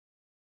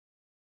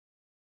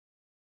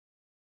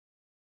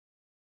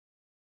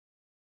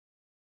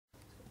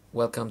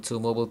Welcome to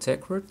Mobile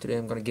Tech World. Today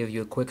I'm going to give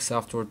you a quick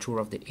software tour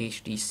of the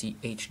HTC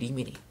HD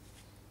Mini.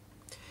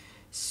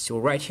 So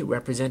right here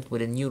represent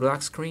with a new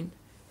lock screen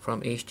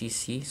from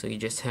HTC. So you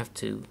just have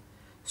to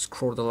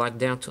scroll the lock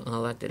down to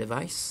unlock the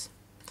device.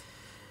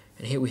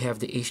 And here we have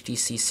the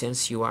HTC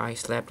Sense UI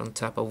slapped on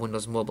top of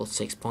Windows Mobile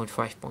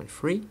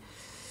 6.5.3.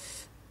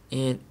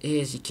 And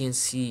as you can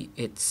see,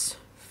 it's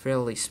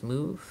fairly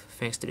smooth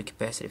thanks to the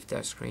capacitive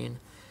touchscreen.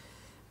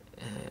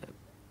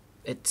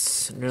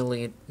 It's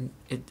nearly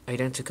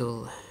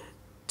identical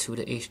to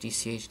the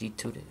HTC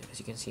HD2, as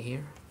you can see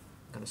here.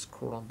 I'm gonna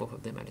scroll on both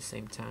of them at the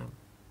same time.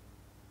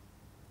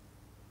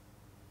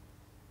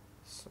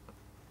 So,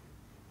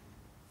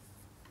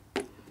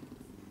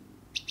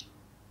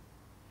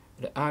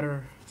 the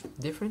other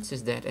difference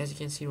is that, as you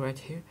can see right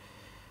here,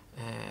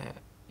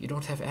 you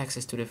don't have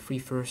access to the free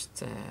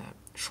first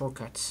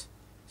shortcuts,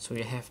 so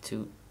you have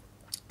to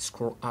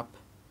scroll up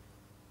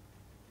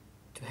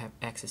to have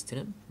access to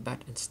them,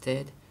 but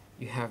instead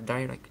you have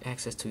direct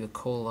access to your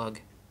call log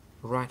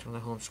right on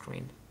the home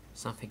screen,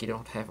 something you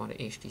don't have on the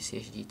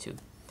HTC HD2.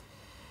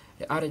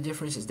 The other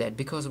difference is that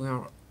because we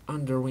are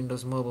under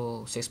Windows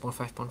Mobile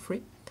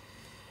 6.5.3,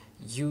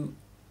 you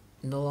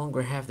no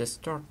longer have the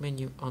start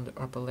menu on the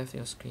upper left of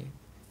your screen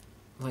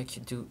like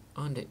you do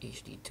on the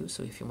HD2.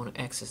 So if you want to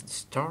access the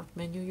start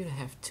menu, you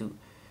have to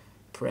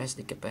press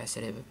the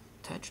capacitive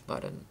touch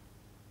button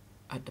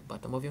at the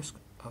bottom of your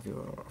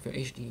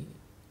HD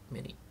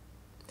Mini.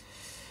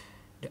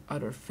 The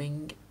other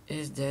thing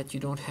is that you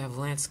don't have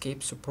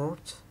landscape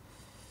support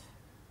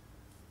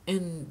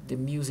in the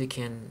music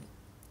and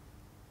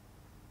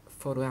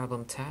photo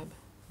album tab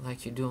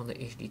like you do on the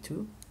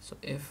HD2. So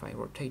if I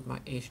rotate my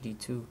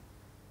HD2,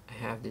 I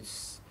have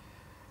this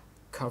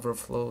cover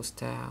flow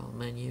style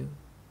menu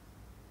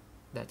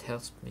that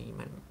helps me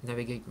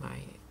navigate my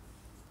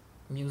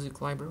music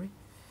library.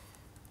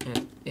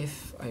 And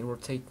if I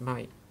rotate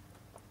my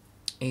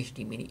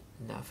HD Mini,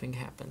 nothing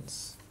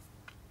happens.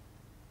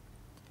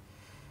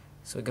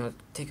 So we're going to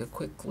take a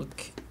quick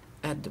look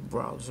at the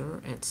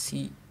browser and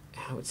see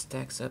how it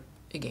stacks up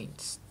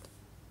against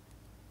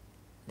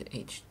the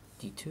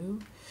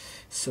HD2.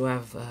 So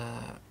I've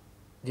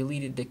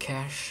deleted the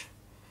cache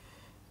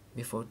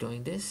before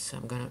doing this. So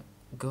I'm going to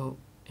go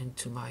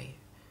into my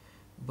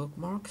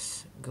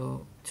bookmarks,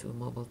 go to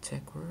Mobile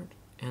Tech World,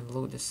 and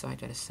load the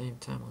site at the same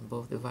time on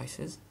both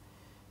devices.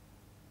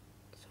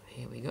 So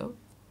here we go.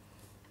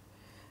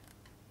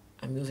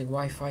 I'm using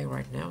Wi-Fi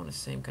right now on the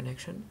same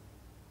connection.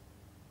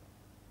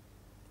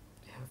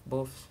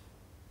 Both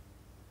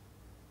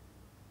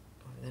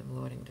of them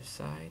loading the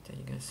site, and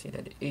you can see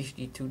that the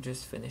HD2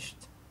 just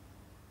finished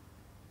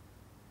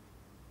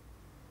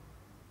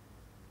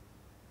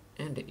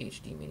and the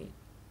HD Mini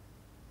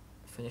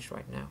finished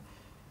right now.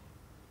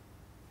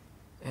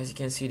 As you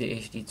can see, the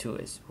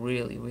HD2 is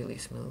really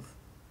smooth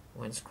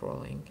when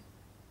scrolling,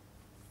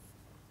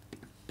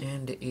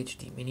 and the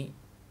HD Mini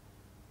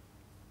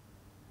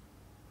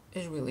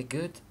is really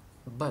good,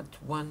 but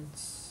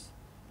once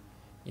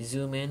you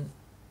zoom in,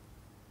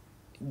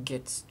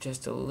 gets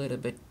just a little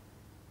bit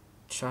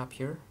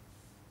choppier,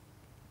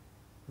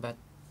 but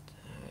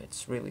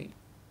it's really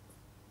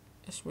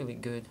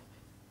good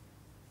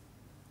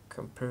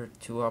compared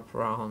to up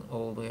around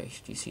all the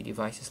HTC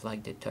devices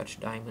like the Touch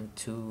Diamond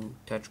 2,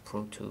 Touch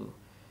Pro 2.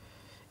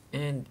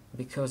 And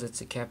because it's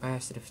a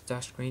capacitive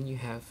touchscreen, you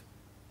have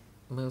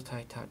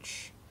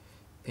multi-touch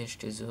pinch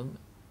to zoom.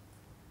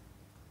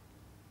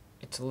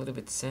 It's a little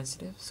bit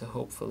sensitive, so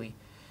hopefully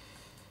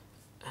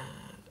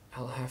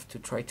I'll have to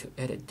try to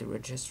edit the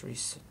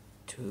registries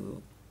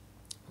to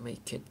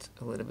make it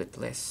a little bit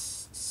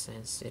less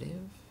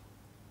sensitive.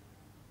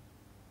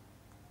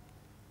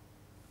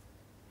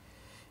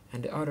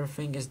 And the other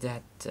thing is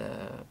that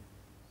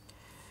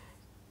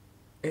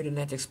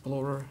Internet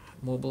Explorer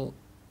Mobile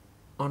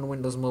on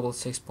Windows Mobile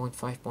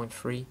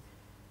 6.5.3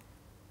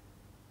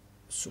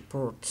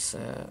 supports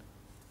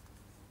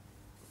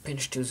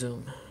pinch to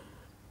zoom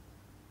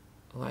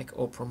like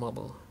Opera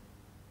Mobile.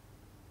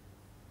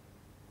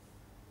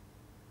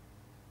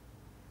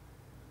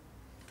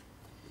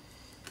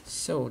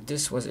 So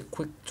this was a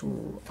quick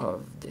tour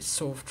of the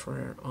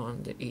software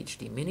on the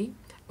HD Mini.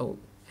 Oh,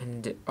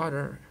 and the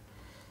other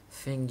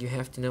thing you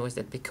have to know is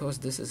that because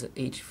this is an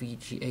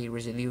HVGA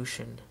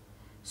resolution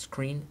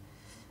screen,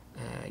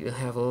 you'll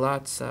have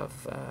lots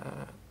of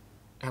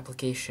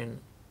application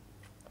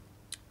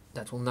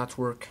that will not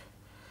work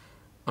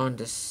on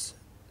this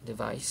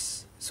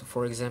device. So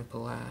for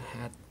example,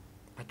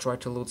 I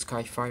tried to load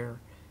Skyfire,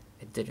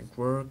 it didn't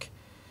work.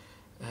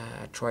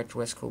 I tried to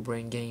Rescue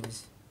Brain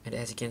games, and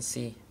as you can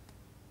see,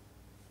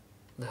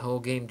 the whole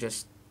game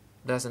just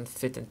doesn't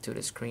fit into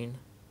the screen.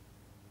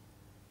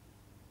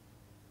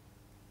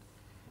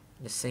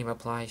 The same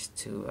applies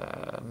to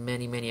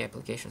many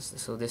applications.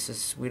 So this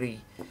is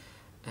really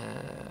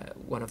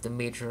one of the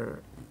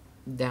major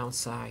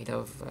downside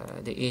of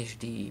the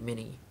HD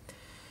Mini.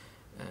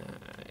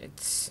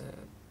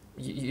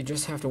 You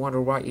just have to wonder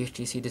why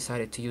HTC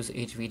decided to use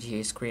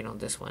HVGA screen on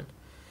this one,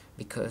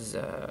 because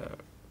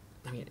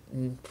I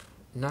mean,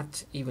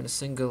 not even a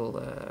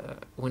single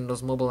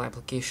Windows mobile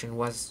application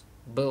was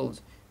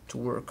built to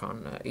work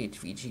on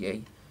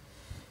HVGA.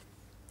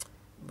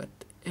 But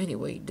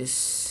anyway,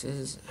 this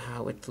is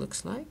how it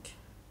looks like,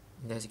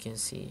 and as you can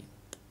see,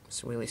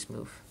 it's really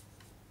smooth.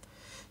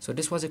 So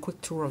this was a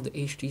quick tour of the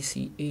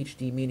HTC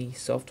HD Mini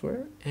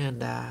software,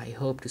 and I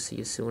hope to see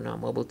you soon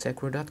on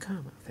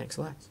mobiletechworld.com. Thanks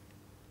a lot.